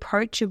 Are you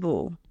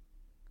approachable?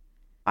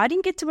 I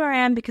didn't get to where I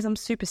am because I'm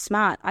super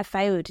smart. I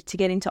failed to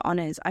get into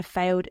honours. I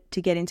failed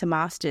to get into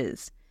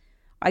masters.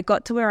 I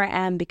got to where I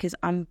am because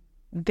I'm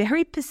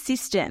very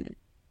persistent.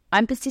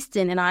 I'm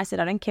persistent, and I said,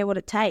 I don't care what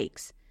it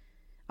takes.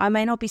 I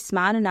may not be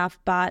smart enough,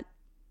 but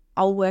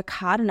I'll work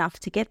hard enough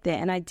to get there,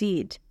 and I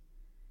did.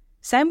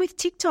 Same with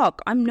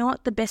TikTok. I'm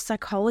not the best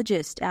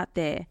psychologist out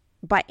there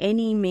by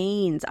any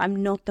means.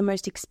 I'm not the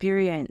most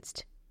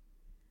experienced.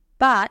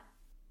 But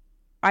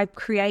I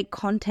create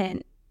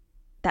content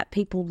that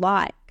people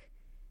like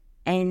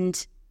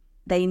and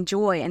they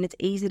enjoy, and it's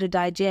easy to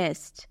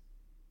digest.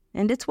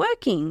 And it's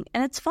working,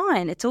 and it's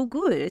fine. It's all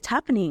good. It's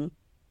happening.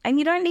 And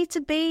you don't need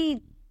to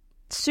be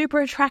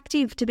super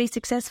attractive to be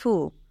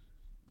successful.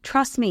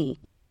 Trust me,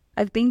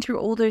 I've been through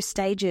all those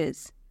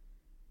stages.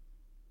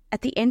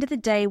 At the end of the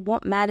day,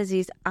 what matters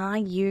is, are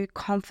you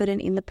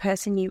confident in the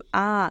person you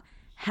are?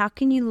 How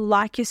can you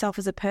like yourself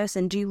as a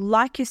person? Do you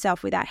like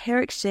yourself without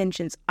hair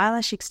extensions,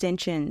 eyelash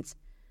extensions?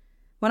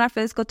 When I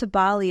first got to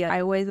Bali,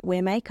 I always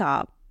wear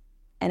makeup.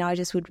 And I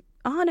just would,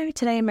 oh no,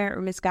 today I'm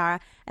wearing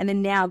mascara. And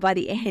then now by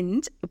the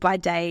end, by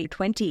day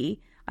 20,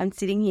 I'm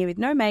sitting here with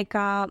no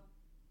makeup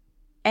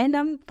and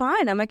I'm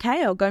fine. I'm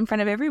okay. I'll go in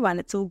front of everyone.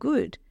 It's all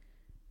good.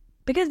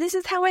 Because this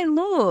is how I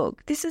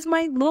look. This is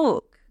my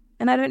look.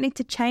 And I don't need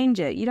to change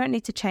it. You don't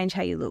need to change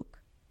how you look.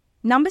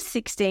 Number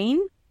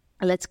 16,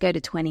 let's go to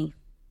 20.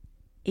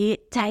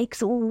 It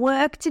takes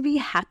work to be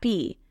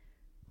happy,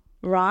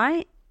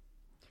 right?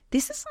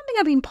 This is something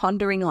I've been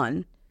pondering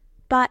on,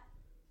 but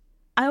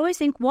I always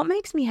think, what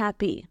makes me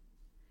happy?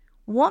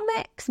 What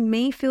makes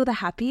me feel the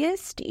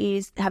happiest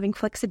is having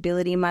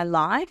flexibility in my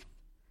life,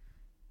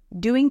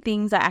 doing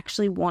things I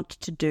actually want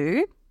to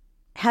do,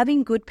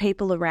 having good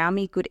people around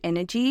me, good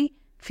energy,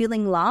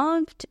 feeling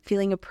loved,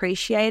 feeling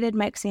appreciated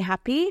makes me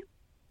happy,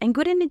 and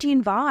good energy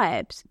and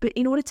vibes. But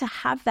in order to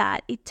have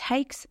that, it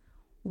takes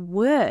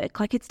work.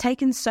 Like, it's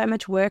taken so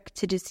much work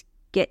to just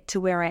get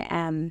to where I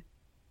am.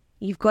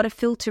 You've got to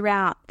filter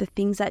out the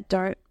things that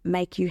don't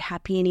make you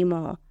happy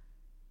anymore,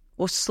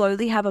 or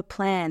slowly have a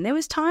plan. There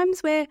was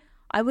times where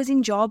I was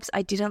in jobs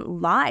I didn't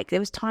like. There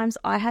was times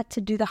I had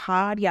to do the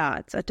hard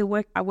yards.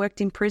 I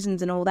worked in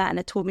prisons and all that, and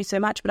it taught me so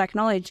much. But I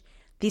acknowledge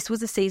this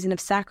was a season of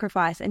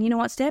sacrifice. And you know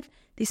what, Steph?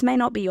 This may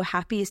not be your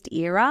happiest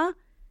era,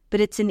 but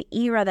it's an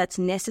era that's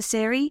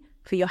necessary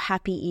for your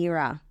happy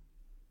era,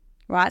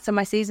 right? So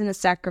my season of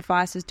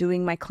sacrifice was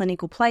doing my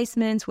clinical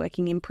placements,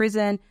 working in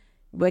prison,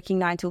 working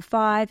 9 till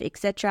 5,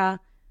 etc.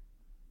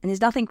 And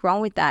there's nothing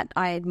wrong with that.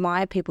 I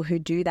admire people who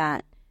do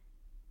that.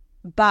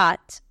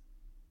 But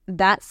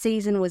that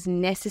season was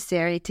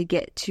necessary to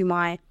get to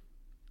my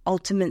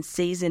ultimate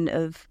season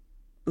of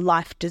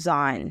life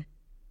design.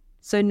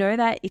 So know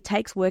that it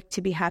takes work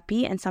to be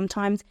happy, and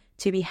sometimes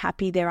to be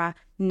happy there are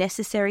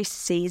necessary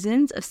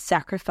seasons of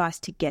sacrifice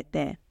to get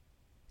there.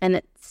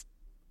 And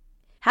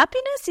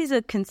happiness is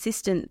a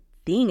consistent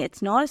thing.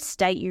 It's not a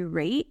state you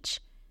reach.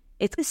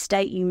 It's a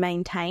state you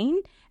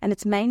maintain, and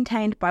it's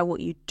maintained by what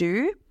you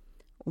do,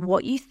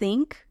 what you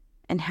think,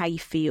 and how you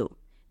feel.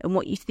 And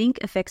what you think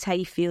affects how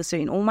you feel. So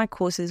in all my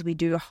courses, we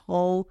do a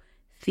whole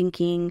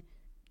thinking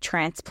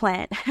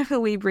transplant.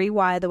 We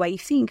rewire the way you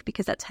think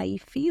because that's how you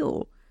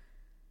feel.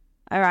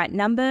 All right,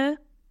 number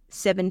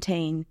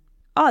 17.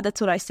 Oh,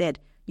 that's what I said.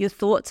 Your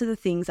thoughts are the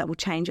things that will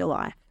change your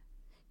life.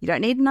 You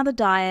don't need another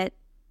diet.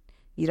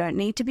 You don't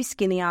need to be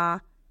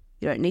skinnier.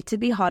 You don't need to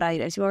be hotter. You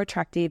don't need to be more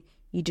attractive.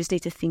 You just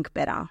need to think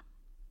better.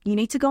 You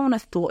need to go on a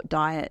thought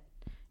diet.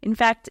 In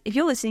fact, if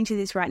you're listening to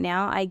this right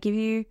now, I give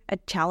you a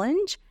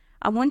challenge.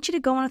 I want you to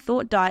go on a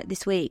thought diet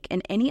this week,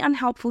 and any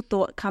unhelpful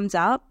thought comes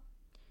up,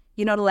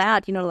 you're not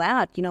allowed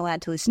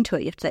to listen to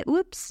it. You have to say,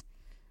 whoops,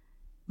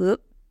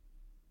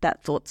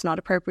 that thought's not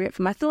appropriate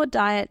for my thought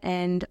diet,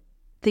 and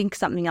think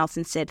something else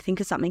instead.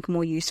 Think of something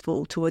more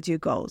useful towards your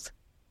goals.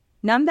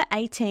 Number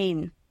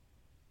 18.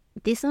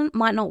 This one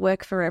might not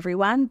work for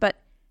everyone,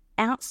 but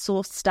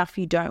outsource stuff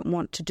you don't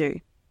want to do,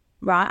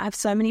 right? I have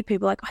so many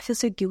people like, I feel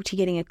so guilty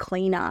getting a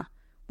cleaner.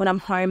 When I'm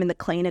home and the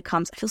cleaner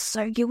comes, I feel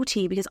so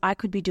guilty because I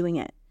could be doing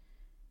it.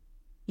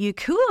 You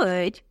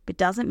could, but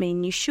doesn't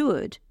mean you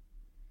should.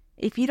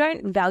 If you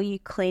don't value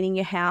cleaning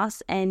your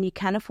house and you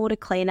can afford a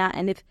cleaner,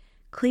 and if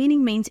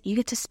cleaning means you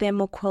get to spend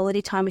more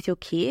quality time with your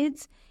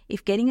kids,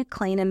 if getting a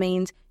cleaner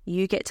means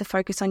you get to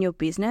focus on your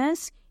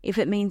business, if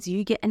it means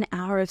you get an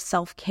hour of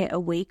self-care a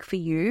week for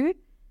you,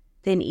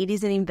 then it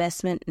is an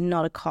investment,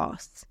 not a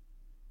cost.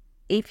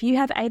 If you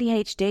have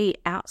ADHD,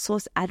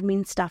 outsource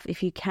admin stuff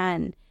if you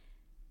can.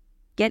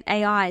 Get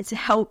AI to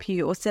help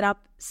you or set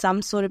up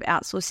some sort of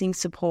outsourcing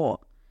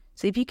support.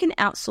 So if you can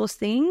outsource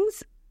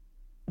things,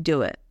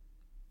 do it.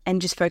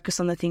 And just focus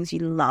on the things you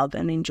love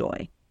and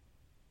enjoy.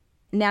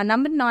 Now,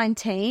 number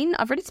 19,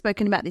 I've already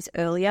spoken about this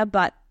earlier,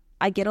 but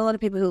I get a lot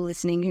of people who are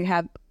listening who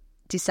have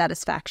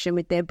dissatisfaction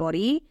with their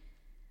body.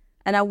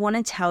 And I want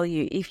to tell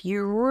you, if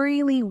you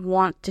really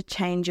want to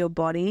change your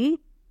body,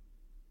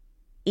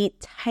 it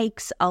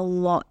takes a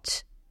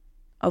lot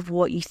of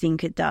what you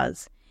think it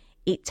does.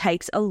 It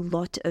takes a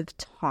lot of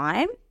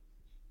time.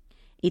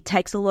 It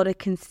takes a lot of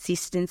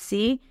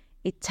consistency.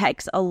 It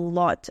takes a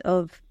lot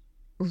of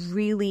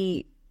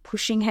really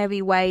pushing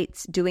heavy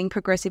weights, doing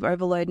progressive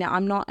overload. Now,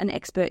 I'm not an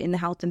expert in the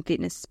health and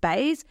fitness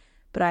space,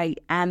 but I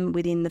am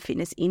within the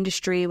fitness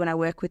industry. When I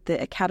work with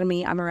the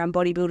academy, I'm around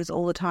bodybuilders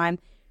all the time.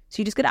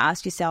 So you just got to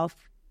ask yourself,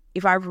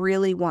 if I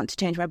really want to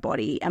change my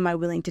body, am I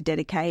willing to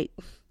dedicate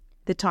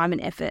the time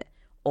and effort?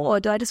 Or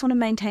do I just want to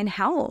maintain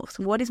health?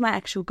 What is my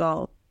actual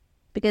goal?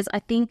 Because I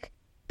think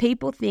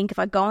people think if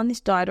I go on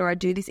this diet or I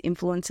do this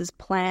influencers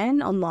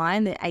plan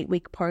online, the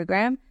 8-week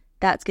program,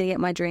 that's going to get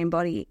my dream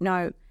body.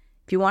 No,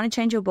 if you want to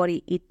change your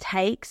body, it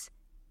takes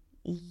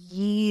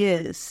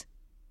years.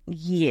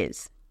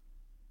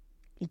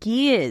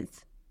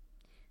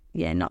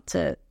 Yeah, not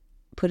to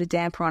put a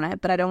damper on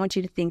it, but I don't want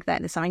you to think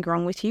that there's something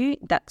wrong with you.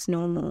 That's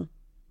normal.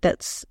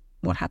 That's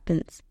what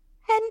happens.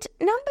 And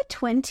number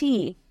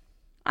 20,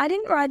 I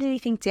didn't write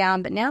anything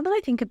down, but now that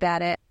I think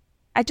about it,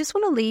 I just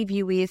want to leave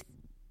you with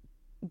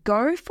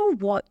go for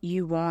what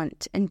you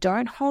want and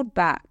don't hold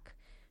back.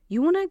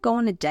 You want to go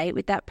on a date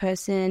with that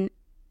person,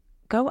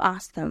 go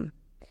ask them.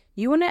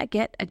 You want to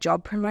get a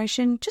job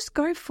promotion, just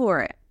go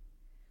for it.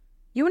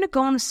 You want to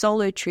go on a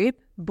solo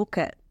trip, book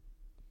it.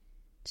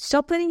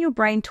 Stop letting your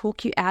brain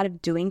talk you out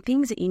of doing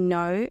things that you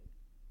know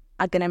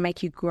are going to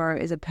make you grow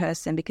as a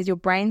person, because your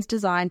brain's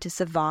designed to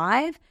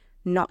survive,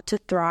 not to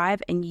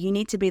thrive, and you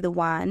need to be the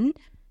one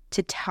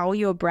to tell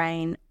your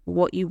brain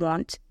what you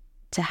want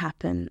to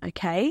happen,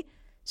 okay?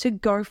 So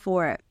go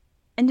for it.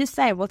 And just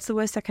say, what's the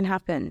worst that can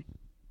happen?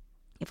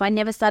 If I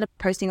never started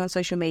posting on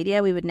social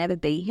media, we would never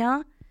be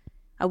here.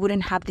 I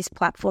wouldn't have this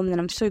platform that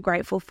I'm so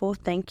grateful for.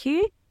 Thank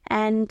you.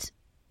 And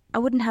I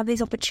wouldn't have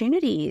these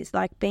opportunities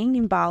like being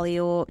in Bali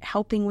or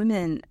helping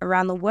women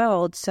around the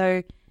world.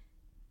 So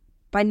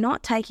by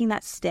not taking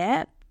that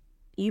step,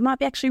 you might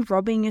be actually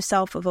robbing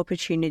yourself of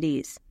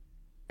opportunities.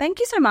 Thank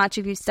you so much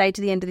if you've stayed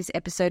to the end of this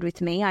episode with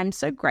me. I'm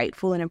so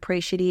grateful and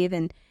appreciative.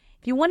 And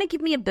if you want to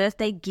give me a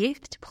birthday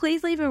gift,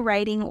 please leave a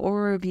rating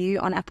or a review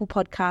on Apple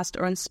Podcast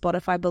or on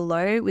Spotify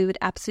below. We would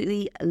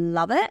absolutely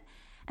love it.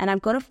 And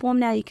I've got a form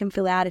now you can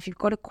fill out. If you've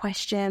got a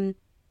question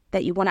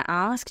that you want to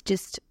ask,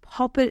 just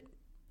pop it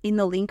in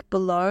the link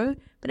below.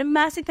 But a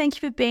massive thank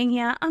you for being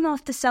here. I'm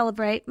off to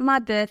celebrate my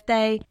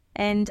birthday,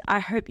 and I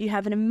hope you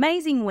have an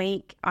amazing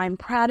week. I'm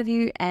proud of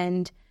you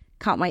and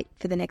can't wait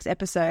for the next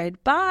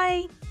episode.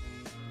 Bye!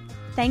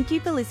 Thank you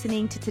for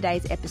listening to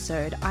today's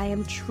episode. I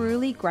am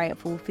truly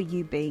grateful for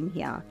you being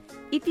here.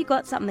 If you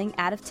got something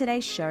out of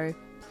today's show,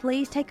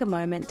 please take a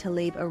moment to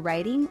leave a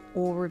rating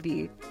or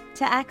review.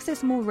 To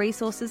access more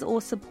resources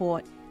or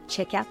support,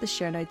 check out the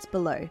show notes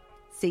below.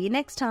 See you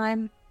next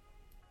time.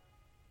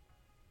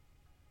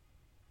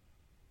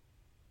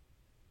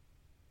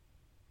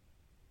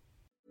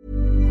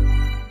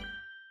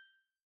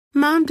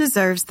 Mom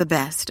deserves the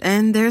best,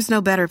 and there's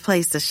no better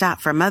place to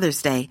shop for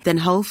Mother's Day than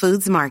Whole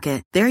Foods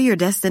Market. They're your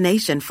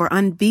destination for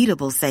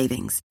unbeatable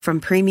savings, from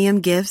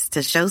premium gifts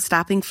to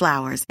show-stopping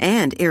flowers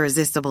and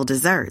irresistible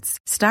desserts.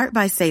 Start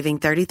by saving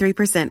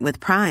 33% with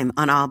Prime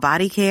on all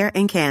body care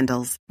and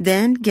candles.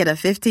 Then get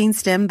a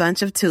 15-stem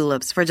bunch of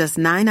tulips for just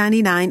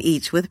 $9.99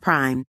 each with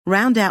Prime.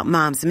 Round out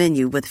Mom's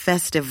menu with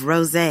festive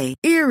rosé,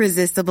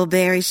 irresistible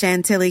berry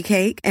chantilly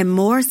cake, and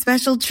more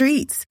special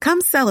treats.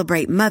 Come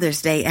celebrate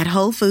Mother's Day at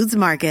Whole Foods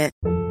Market.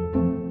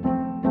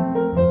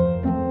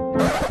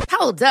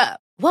 Hold up.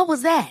 What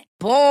was that?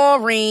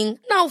 Boring.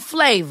 No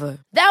flavor.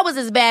 That was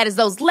as bad as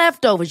those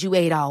leftovers you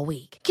ate all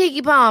week.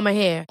 Keke Palmer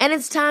here, and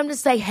it's time to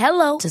say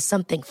hello to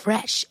something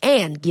fresh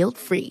and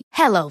guilt-free.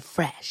 Hello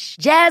Fresh.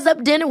 Jazz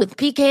up dinner with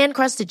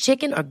pecan-crusted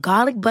chicken or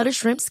garlic butter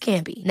shrimp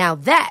scampi. Now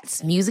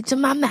that's music to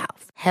my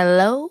mouth.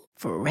 Hello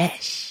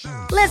Fresh.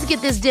 Let's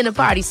get this dinner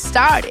party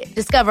started.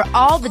 Discover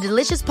all the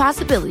delicious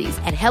possibilities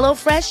at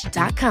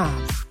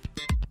HelloFresh.com.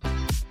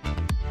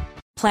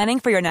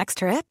 Planning for your next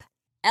trip?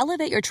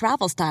 Elevate your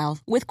travel style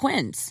with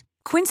Quince.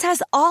 Quince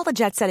has all the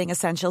jet-setting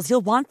essentials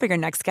you'll want for your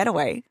next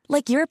getaway,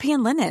 like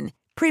European linen,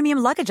 premium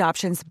luggage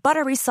options,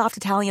 buttery soft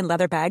Italian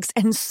leather bags,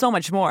 and so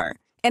much more.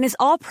 And is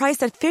all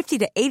priced at 50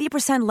 to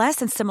 80% less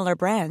than similar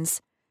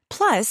brands.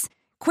 Plus,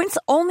 Quince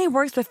only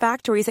works with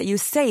factories that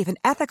use safe and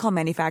ethical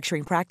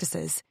manufacturing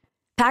practices.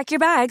 Pack your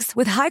bags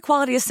with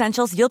high-quality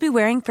essentials you'll be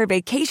wearing for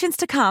vacations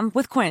to come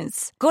with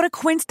Quince. Go to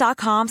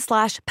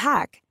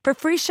quince.com/pack for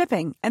free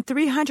shipping and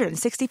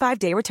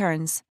 365-day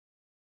returns.